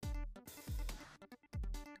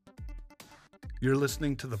You're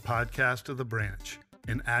listening to the podcast of The Branch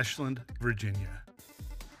in Ashland, Virginia.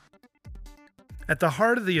 At the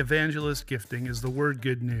heart of the evangelist gifting is the word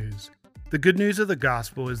good news. The good news of the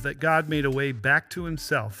gospel is that God made a way back to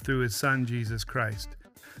himself through his son, Jesus Christ.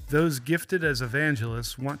 Those gifted as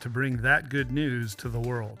evangelists want to bring that good news to the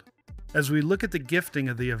world. As we look at the gifting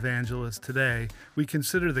of the evangelist today, we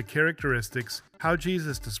consider the characteristics, how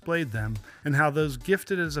Jesus displayed them, and how those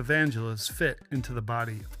gifted as evangelists fit into the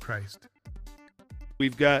body of Christ.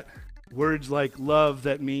 We've got words like love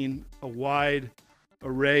that mean a wide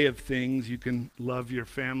array of things. You can love your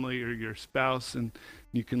family or your spouse, and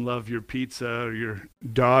you can love your pizza or your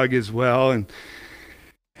dog as well. And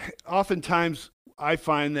oftentimes I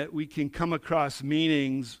find that we can come across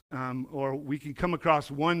meanings, or we can come across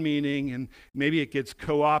one meaning and maybe it gets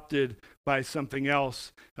co-opted by something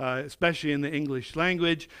else, especially in the English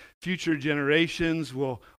language. Future generations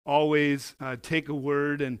will always take a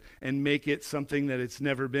word and make it something that it's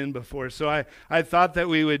never been before. So I thought that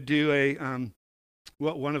we would do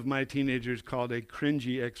what one of my teenagers called a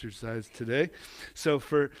cringy exercise today. So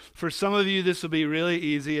for some of you, this will be really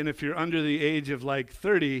easy. And if you're under the age of like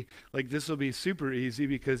 30, like this will be super easy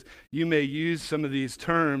because you may use some of these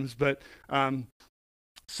terms. But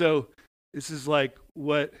so this is like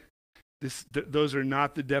those are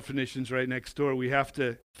not the definitions right next door. We have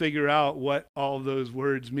to figure out what all those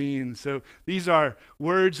words mean. So these are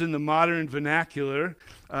words in the modern vernacular.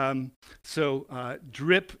 Drip,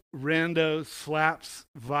 rando, slaps,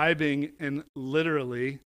 vibing, and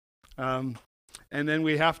literally. And then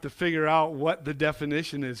we have to figure out what the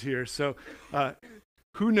definition is here. So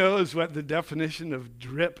who knows what the definition of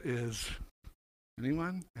drip is?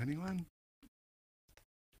 Anyone?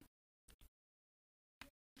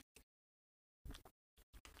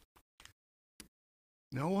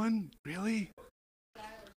 No one? Really?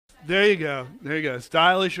 There you go.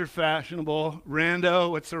 Stylish or fashionable.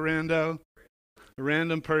 Rando, what's a rando? A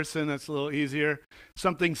random person, that's a little easier.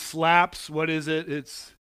 Something slaps, what is it?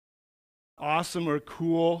 It's awesome or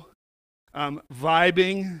cool.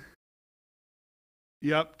 Vibing,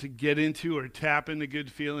 yep, to get into or tap into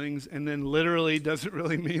good feelings. And then literally doesn't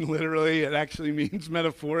really mean literally, it actually means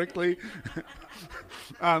metaphorically.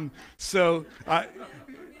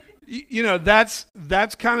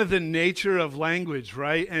 That's kind of the nature of language,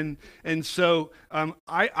 right? And so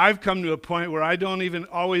I've come to a point where I don't even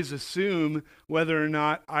always assume whether or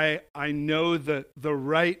not I know the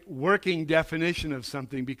right working definition of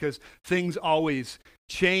something because things always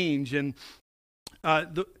change. And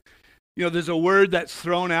there's a word that's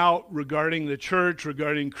thrown out regarding the church,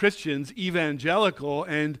 regarding Christians, evangelical,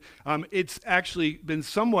 and it's actually been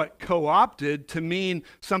somewhat co-opted to mean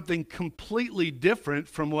something completely different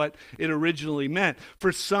from what it originally meant.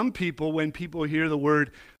 For some people, when people hear the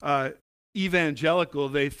word evangelical,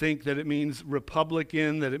 they think that it means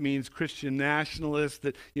Republican, that it means Christian nationalist,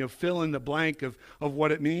 that, fill in the blank of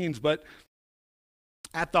what it means. But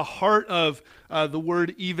at the heart of the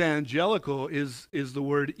word evangelical is the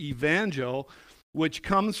word evangel, which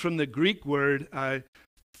comes from the Greek word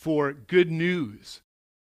for good news.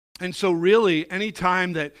 And so really,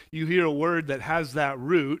 anytime that you hear a word that has that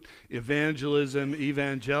root, evangelism,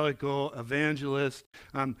 evangelical, evangelist,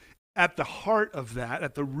 at the heart of that,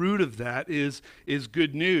 at the root of that is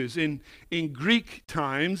good news. In Greek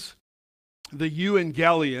times, the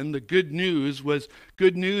Evangelion, the good news, was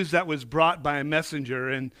good news that was brought by a messenger.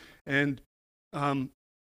 And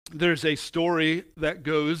there's a story that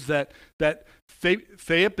goes that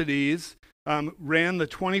Phaeophides ran the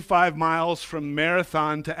 25 miles from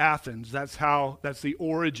Marathon to Athens. That's the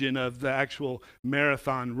origin of the actual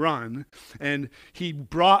marathon run. And he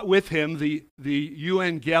brought with him the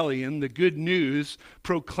Evangelion, the good news,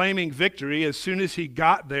 proclaiming victory. As soon as he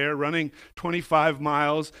got there, running 25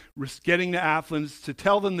 miles, getting to Athens to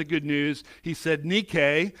tell them the good news, he said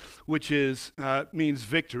Nike, which means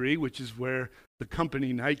victory, which is where the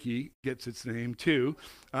company Nike gets its name too.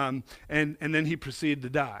 And then he proceeded to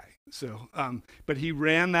die. So, but he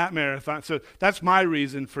ran that marathon. So that's my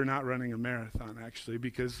reason for not running a marathon, actually,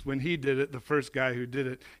 because when he did it, the first guy who did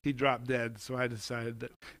it, he dropped dead. So I decided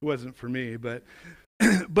that it wasn't for me. But,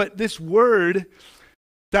 but this word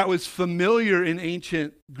that was familiar in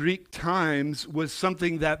ancient Greek times was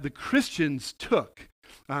something that the Christians took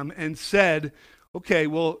and said, Okay,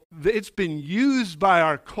 well, it's been used by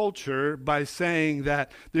our culture by saying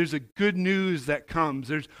that there's a good news that comes.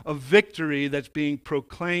 There's a victory that's being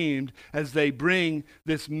proclaimed as they bring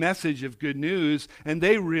this message of good news, and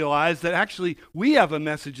they realize that actually we have a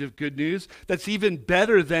message of good news that's even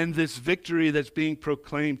better than this victory that's being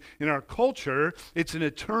proclaimed in our culture. It's an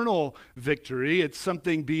eternal victory. It's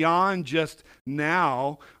something beyond just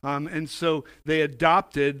now, and so they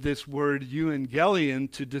adopted this word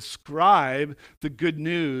evangelion to describe the good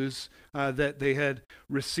news that they had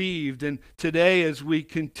received. And today, as we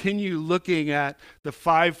continue looking at the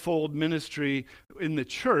fivefold ministry in the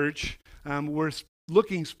church, we're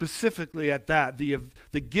looking specifically at that,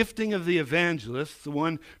 the gifting of the evangelist, the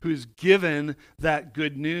one who's given that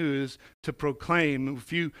good news to proclaim.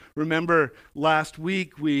 If you remember last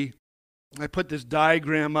week, I put this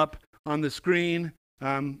diagram up on the screen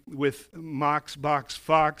with Mox, Box,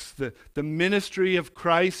 Fox. The ministry of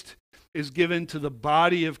Christ is given to the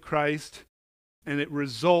body of Christ, and it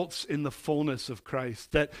results in the fullness of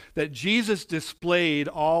Christ. That Jesus displayed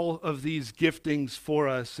all of these giftings for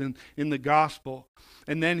us in the gospel.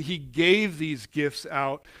 And then he gave these gifts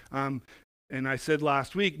out, and I said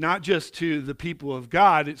last week, not just to the people of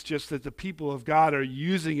God, it's just that the people of God are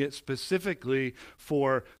using it specifically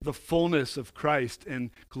for the fullness of Christ and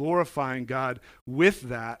glorifying God with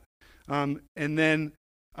that. And then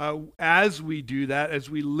as we do that, as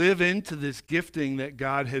we live into this gifting that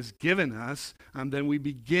God has given us, then we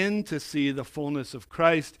begin to see the fullness of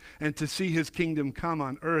Christ and to see his kingdom come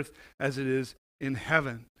on earth as it is in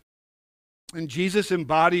heaven. And Jesus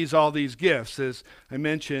embodies all these gifts, as I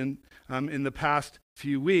mentioned in the past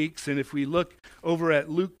few weeks. And if we look over at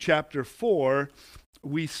Luke chapter 4,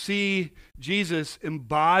 we see Jesus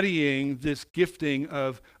embodying this gifting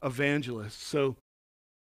of evangelists. So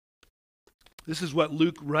this is what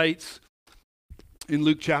Luke writes in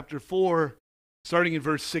Luke chapter 4, starting in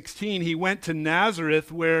verse 16. He went to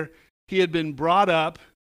Nazareth where he had been brought up,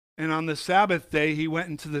 and on the Sabbath day he went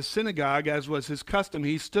into the synagogue, as was his custom.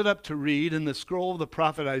 He stood up to read, and the scroll of the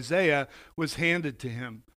prophet Isaiah was handed to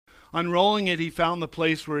him. Unrolling it, he found the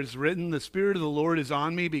place where it's written, "The Spirit of the Lord is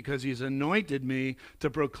on me because he's anointed me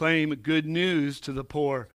to proclaim good news to the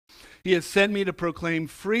poor. He has sent me to proclaim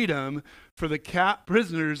freedom for the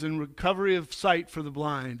prisoners and recovery of sight for the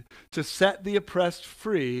blind, to set the oppressed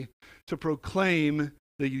free, to proclaim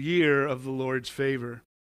the year of the Lord's favor."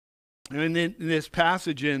 And in this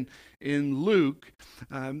passage in Luke,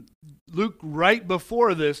 Luke right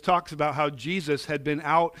before this talks about how Jesus had been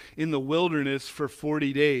out in the wilderness for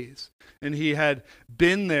 40 days. And he had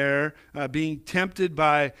been there being tempted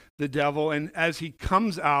by the devil. And as he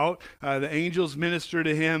comes out, the angels minister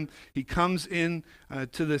to him. He comes in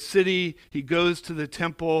to the city. He goes to the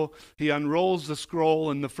temple. He unrolls the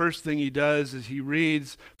scroll. And the first thing he does is he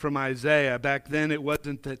reads from Isaiah. Back then, it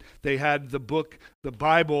wasn't that they had the book, the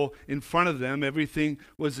Bible, in front of them. Everything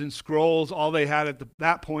was in scrolls. All they had at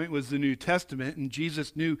that point was the New Testament. And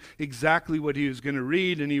Jesus knew exactly what he was going to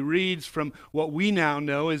read. And he reads from what we now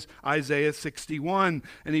know as Isaiah 61,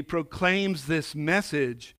 and he proclaims this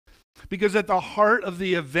message. Because at the heart of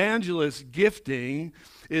the evangelist gifting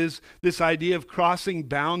is this idea of crossing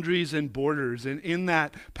boundaries and borders. And in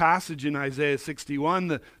that passage in Isaiah 61,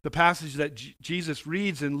 the passage that Jesus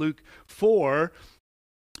reads in Luke 4,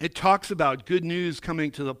 it talks about good news coming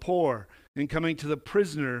to the poor and coming to the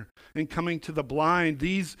prisoner and coming to the blind.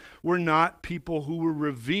 These were not people who were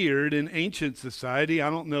revered in ancient society. I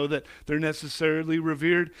don't know that they're necessarily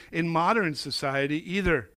revered in modern society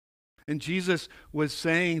either. And Jesus was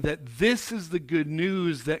saying that this is the good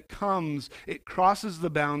news that comes. It crosses the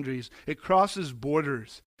boundaries. It crosses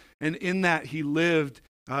borders. And in that he lived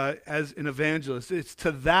as an evangelist. It's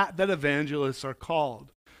to that evangelists are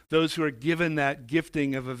called. Those who are given that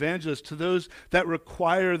gifting of evangelists, to those that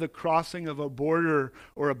require the crossing of a border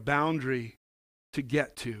or a boundary to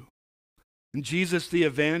get to. And Jesus the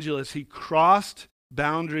evangelist, he crossed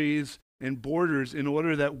boundaries and borders in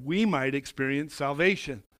order that we might experience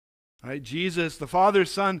salvation. Right? Jesus, the Father,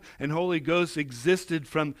 Son, and Holy Ghost existed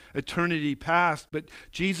from eternity past, but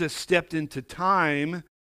Jesus stepped into time,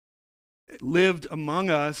 lived among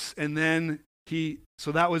us, and then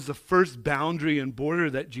so that was the first boundary and border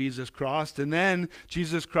that Jesus crossed. And then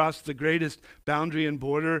Jesus crossed the greatest boundary and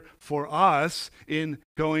border for us in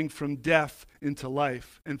going from death into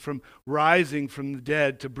life and from rising from the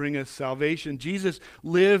dead to bring us salvation. Jesus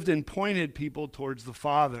lived and pointed people towards the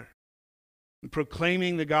Father,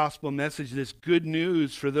 proclaiming the gospel message, this good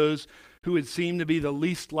news for those who would seem to be the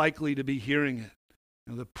least likely to be hearing it.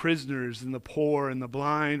 The prisoners and the poor and the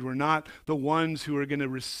blind were not the ones who were going to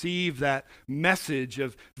receive that message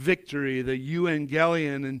of victory, the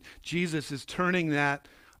Evangelion, and Jesus is turning that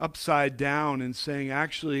upside down and saying,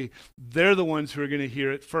 actually, they're the ones who are going to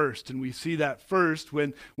hear it first. And we see that first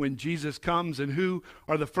when Jesus comes. And who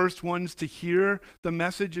are the first ones to hear the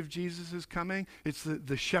message of Jesus is coming? It's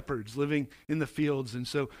the shepherds living in the fields. And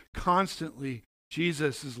so constantly,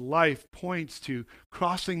 Jesus' life points to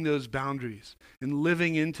crossing those boundaries and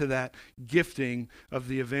living into that gifting of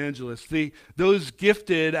the evangelist. Those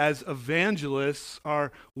gifted as evangelists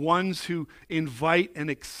are ones who invite and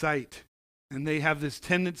excite, and they have this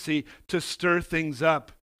tendency to stir things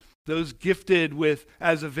up. Those gifted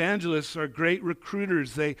as evangelists are great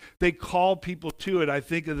recruiters. They call people to it. I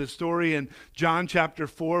think of the story in John chapter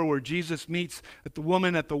 4 where Jesus meets the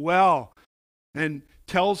woman at the well and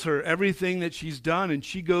tells her everything that she's done, and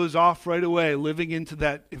she goes off right away, living into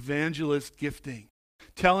that evangelist gifting,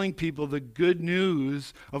 telling people the good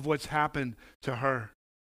news of what's happened to her.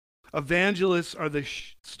 Evangelists are the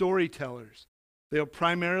storytellers. They'll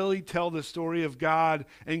primarily tell the story of God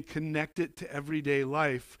and connect it to everyday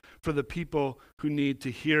life for the people who need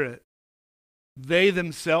to hear it. They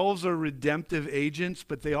themselves are redemptive agents,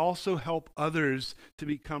 but they also help others to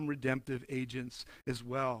become redemptive agents as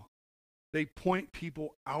well. They point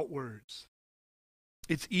people outwards.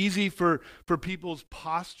 It's easy for people's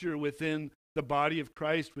posture within the body of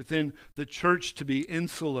Christ, within the church, to be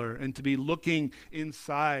insular and to be looking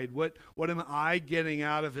inside. What am I getting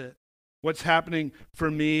out of it? What's happening for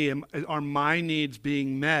me? Are my needs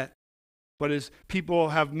being met? But as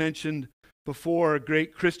people have mentioned before,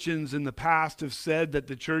 great Christians in the past have said that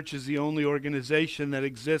the church is the only organization that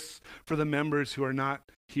exists for the members who are not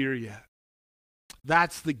here yet.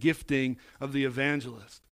 That's the gifting of the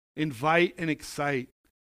evangelist. Invite and excite,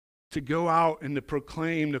 to go out and to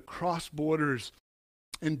proclaim, to cross borders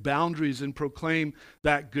and boundaries and proclaim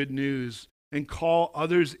that good news and call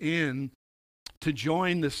others in to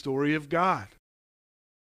join the story of God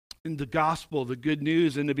in the gospel, the good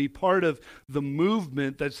news, and to be part of the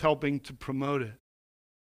movement that's helping to promote it.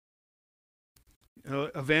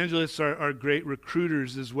 Evangelists are great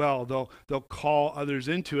recruiters as well. They'll call others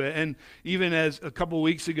into it. And even as a couple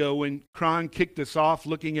weeks ago when Kron kicked us off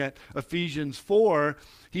looking at Ephesians 4,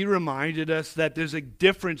 he reminded us that there's a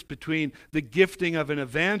difference between the gifting of an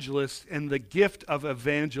evangelist and the gift of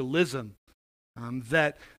evangelism.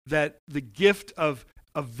 That the gift of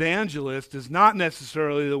evangelist is not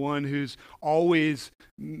necessarily the one who's always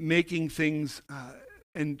making things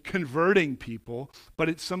and converting people, but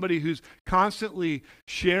it's somebody who's constantly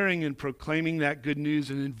sharing and proclaiming that good news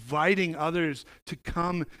and inviting others to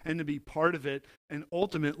come and to be part of it, and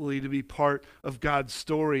ultimately to be part of God's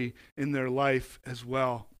story in their life as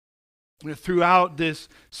well. Throughout this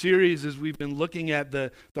series, as we've been looking at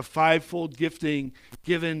the fivefold gifting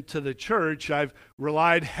given to the church, I've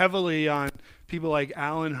relied heavily on people like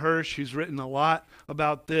Alan Hirsch, who's written a lot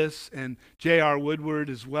about this, and J.R.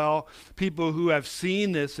 Woodward as well. People who have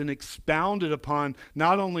seen this and expounded upon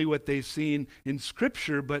not only what they've seen in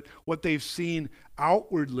Scripture, but what they've seen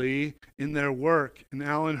outwardly in their work. And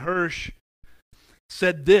Alan Hirsch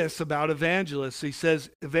said this about evangelists. He says,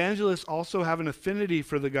 evangelists also have an affinity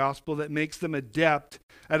for the gospel that makes them adept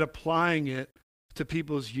at applying it to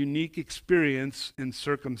people's unique experience and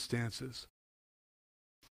circumstances.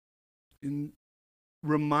 In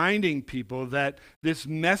reminding people that this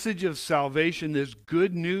message of salvation, this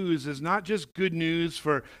good news, is not just good news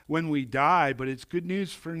for when we die, but it's good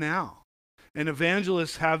news for now. And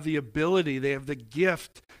evangelists have the ability, they have the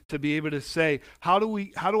gift to be able to say, how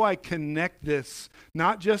do I connect this,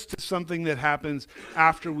 not just to something that happens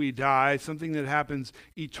after we die, something that happens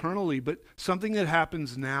eternally, but something that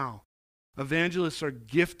happens now. Evangelists are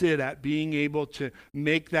gifted at being able to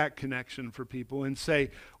make that connection for people and say,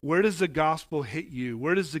 where does the gospel hit you?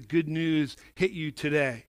 Where does the good news hit you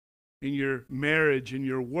today? In your marriage, in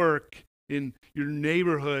your work, in your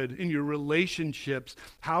neighborhood, in your relationships.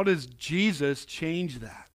 How does Jesus change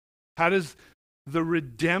that? How does the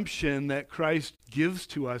redemption that Christ gives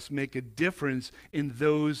to us make a difference in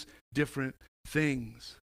those different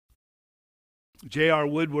things? J.R.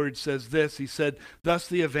 Woodward says this. He said, thus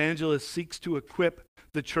the evangelist seeks to equip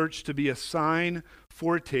the church to be a sign,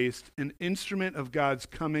 foretaste, an instrument of God's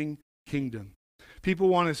coming kingdom. People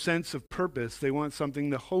want a sense of purpose. They want something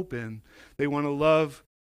to hope in. They want to love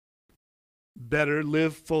better,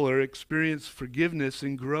 live fuller, experience forgiveness,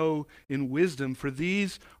 and grow in wisdom, for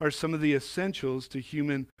these are some of the essentials to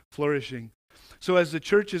human flourishing. So as the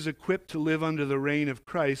church is equipped to live under the reign of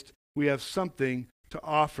Christ, we have something to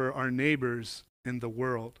offer our neighbors and the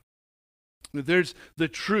world. There's the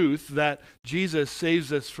truth that Jesus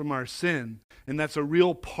saves us from our sin, and that's a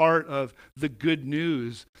real part of the good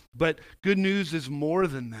news. But good news is more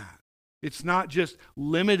than that. It's not just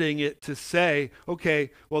limiting it to say,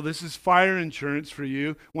 okay, well, this is fire insurance for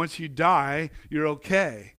you. Once you die, you're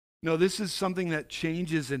okay. No, this is something that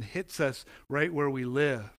changes and hits us right where we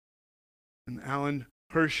live. And Alan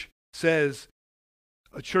Hirsch says,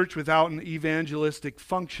 a church without an evangelistic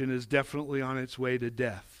function is definitely on its way to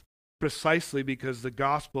death, precisely because the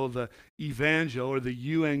gospel, the evangel or the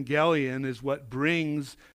euangelion, is what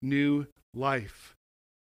brings new life.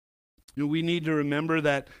 We need to remember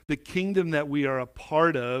that the kingdom that we are a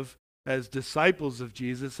part of as disciples of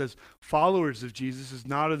Jesus, as followers of Jesus, is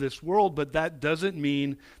not of this world, but that doesn't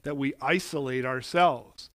mean that we isolate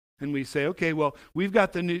ourselves. And we say, okay, well, we've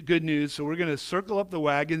got the good news, so we're going to circle up the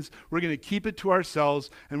wagons, we're going to keep it to ourselves,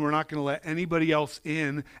 and we're not going to let anybody else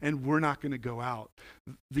in, and we're not going to go out.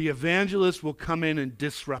 The evangelist will come in and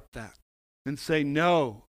disrupt that and say,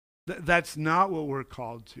 no, that's not what we're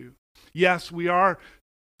called to. Yes, we are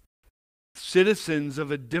citizens of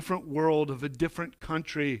a different world, of a different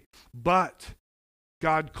country, but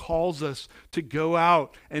God calls us to go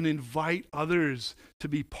out and invite others to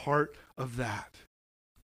be part of that.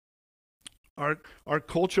 Our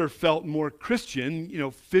culture felt more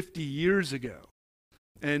Christian, 50 years ago.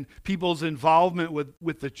 And people's involvement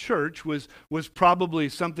with the church was probably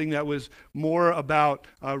something that was more about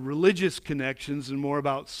religious connections and more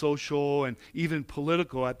about social and even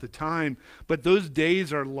political at the time. But those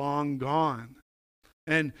days are long gone.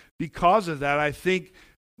 And because of that, I think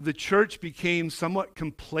the church became somewhat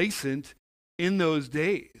complacent in those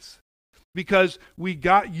days. Because we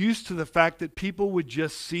got used to the fact that people would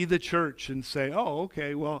just see the church and say, oh,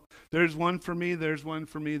 okay, well, there's one for me, there's one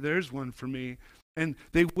for me, there's one for me. And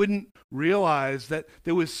they wouldn't realize that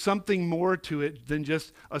there was something more to it than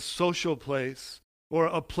just a social place or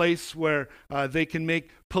a place where they can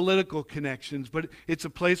make political connections, but it's a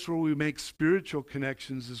place where we make spiritual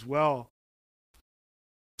connections as well.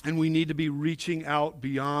 And we need to be reaching out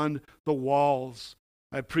beyond the walls.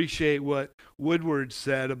 I appreciate what Woodward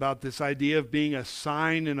said about this idea of being a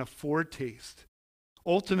sign and a foretaste.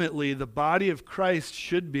 Ultimately, the body of Christ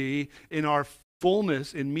should be in our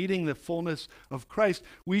fullness, in meeting the fullness of Christ.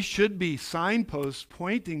 We should be signposts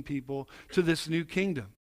pointing people to this new kingdom,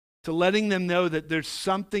 to letting them know that there's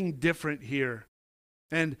something different here.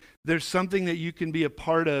 And there's something that you can be a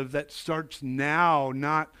part of that starts now,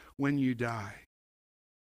 not when you die.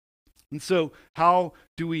 And so, how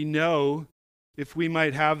do we know if we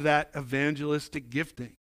might have that evangelistic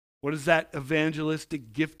gifting? What does that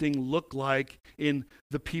evangelistic gifting look like in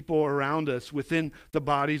the people around us, within the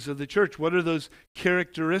bodies of the church? What are those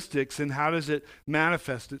characteristics and how does it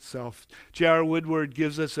manifest itself? J.R. Woodward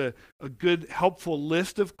gives us a good, helpful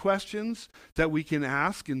list of questions that we can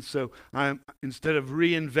ask. And so instead of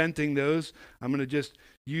reinventing those, I'm going to just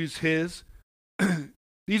use his.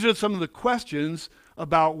 These are some of the questions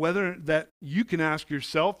about whether that you can ask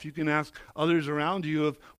yourself, you can ask others around you,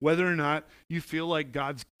 of whether or not you feel like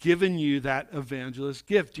God's given you that evangelist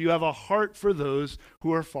gift. Do you have a heart for those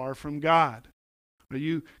who are far from God? Are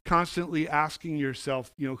you constantly asking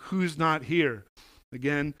yourself, who's not here?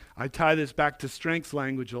 Again, I tie this back to strength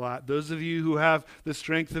language a lot. Those of you who have the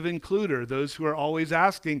strength of includer, those who are always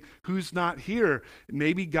asking, who's not here?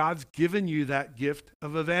 Maybe God's given you that gift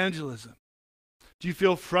of evangelism. Do you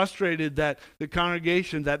feel frustrated that the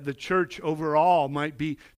congregation, that the church overall might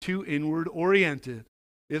be too inward oriented?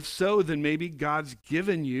 If so, then maybe God's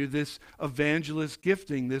given you this evangelist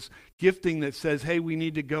gifting, this gifting that says, hey, we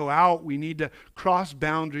need to go out, we need to cross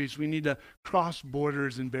boundaries, we need to cross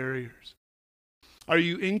borders and barriers. Are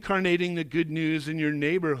you incarnating the good news in your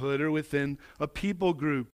neighborhood or within a people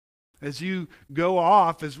group? As you go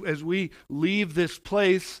off, as we leave this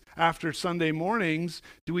place after Sunday mornings,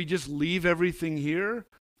 do we just leave everything here?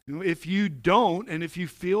 If you don't, and if you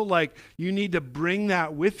feel like you need to bring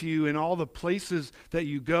that with you in all the places that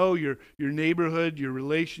you go, your neighborhood, your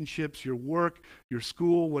relationships, your work, your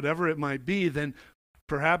school, whatever it might be, then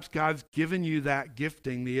perhaps God's given you that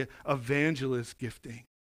gifting, the evangelist gifting.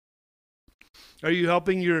 Are you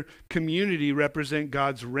helping your community represent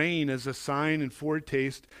God's reign as a sign and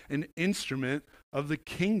foretaste, an instrument of the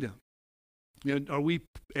kingdom? Are we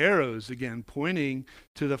arrows, again, pointing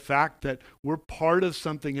to the fact that we're part of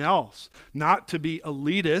something else? Not to be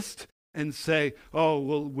elitist and say, oh,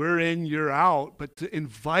 well, we're in, you're out, but to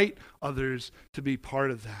invite others to be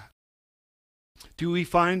part of that. Do you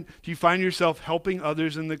find yourself helping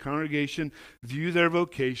others in the congregation view their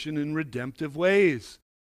vocation in redemptive ways?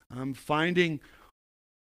 Finding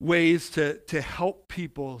ways to help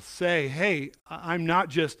people say, hey, I'm not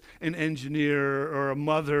just an engineer or a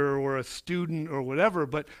mother or a student or whatever,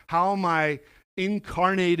 but how am I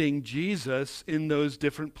incarnating Jesus in those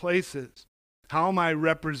different places? How am I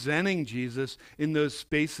representing Jesus in those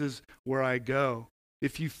spaces where I go?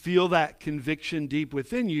 If you feel that conviction deep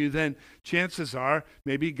within you, then chances are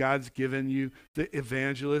maybe God's given you the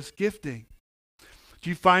evangelist gifting. Do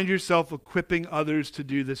you find yourself equipping others to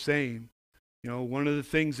do the same? One of the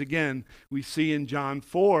things, again, we see in John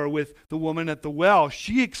 4 with the woman at the well,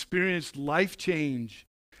 she experienced life change.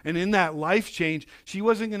 And in that life change, she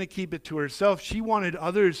wasn't going to keep it to herself. She wanted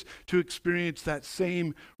others to experience that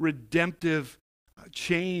same redemptive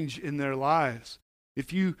change in their lives.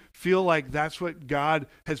 If you feel like that's what God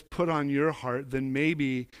has put on your heart, then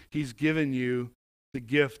maybe he's given you the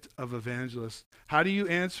gift of evangelist. How do you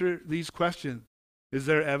answer these questions? Is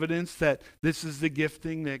there evidence that this is the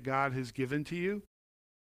gifting that God has given to you?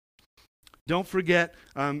 Don't forget,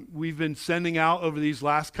 we've been sending out over these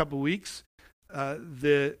last couple weeks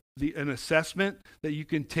an assessment that you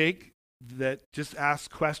can take that just asks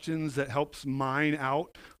questions that helps mine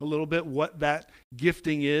out a little bit what that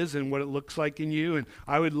gifting is and what it looks like in you. And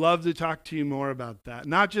I would love to talk to you more about that.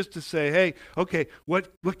 Not just to say, hey, okay,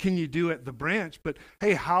 what can you do at the branch? But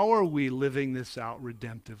hey, how are we living this out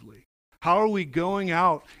redemptively? How are we going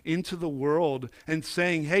out into the world and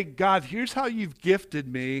saying, hey, God, here's how you've gifted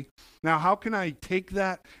me. Now, how can I take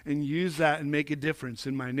that and use that and make a difference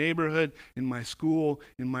in my neighborhood, in my school,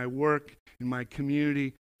 in my work, in my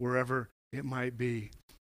community, wherever it might be,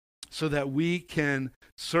 so that we can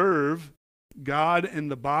serve God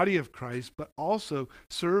and the body of Christ, but also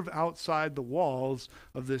serve outside the walls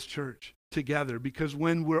of this church together. Because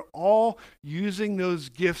when we're all using those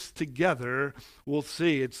gifts together, we'll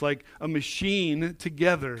see it's like a machine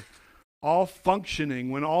together, all functioning.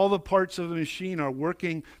 When all the parts of the machine are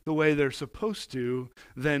working the way they're supposed to,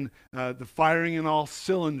 then the firing in all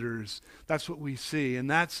cylinders, that's what we see. And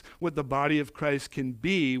that's what the body of Christ can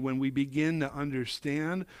be when we begin to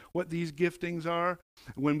understand what these giftings are,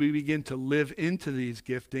 when we begin to live into these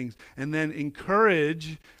giftings, and then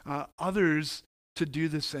encourage others to do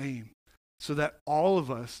the same, so that all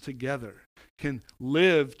of us together can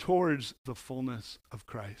live towards the fullness of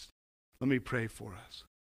Christ. Let me pray for us.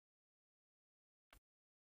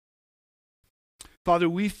 Father,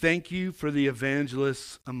 we thank you for the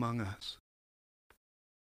evangelists among us.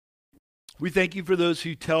 We thank you for those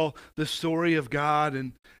who tell the story of God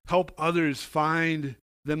and help others find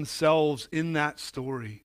themselves in that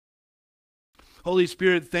story. Holy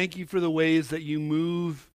Spirit, thank you for the ways that you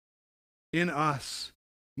move in us,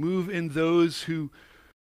 move in those who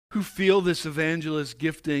feel this evangelist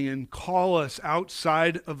gifting and call us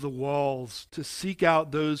outside of the walls to seek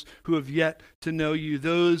out those who have yet to know you,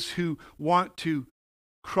 those who want to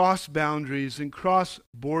cross boundaries and cross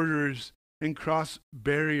borders and cross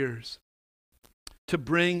barriers, to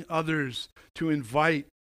bring others, to invite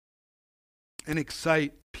and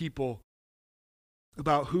excite people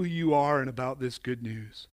about who you are and about this good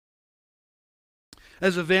news.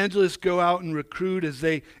 As evangelists go out and recruit, as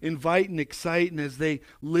they invite and excite, and as they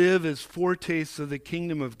live as foretastes of the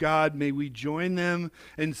kingdom of God, may we join them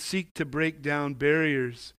and seek to break down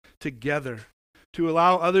barriers together, to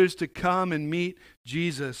allow others to come and meet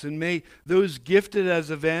Jesus. And may those gifted as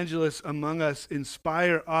evangelists among us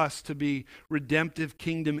inspire us to be redemptive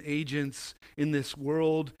kingdom agents in this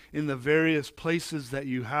world, in the various places that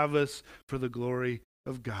you have us for the glory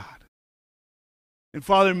of God. And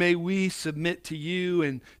Father, may we submit to you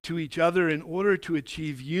and to each other in order to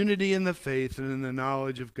achieve unity in the faith and in the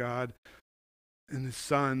knowledge of God and His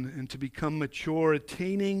Son, and to become mature,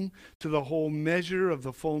 attaining to the whole measure of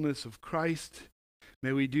the fullness of Christ.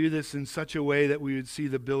 May we do this in such a way that we would see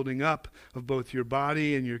the building up of both your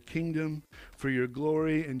body and your kingdom for your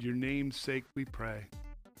glory and your name's sake, we pray.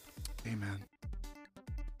 Amen.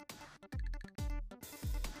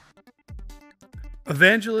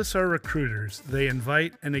 Evangelists are recruiters. They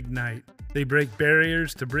invite and ignite. They break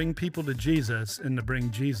barriers to bring people to Jesus and to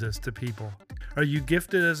bring Jesus to people. Are you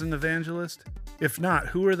gifted as an evangelist? If not,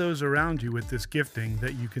 who are those around you with this gifting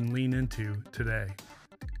that you can lean into today?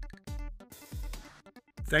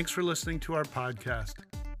 Thanks for listening to our podcast.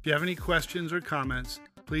 If you have any questions or comments,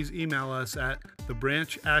 please email us at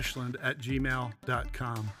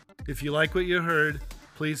thebranchashland@gmail.com. If you like what you heard,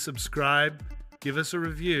 please subscribe, give us a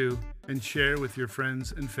review, and share with your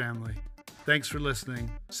friends and family. Thanks for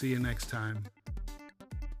listening. See you next time.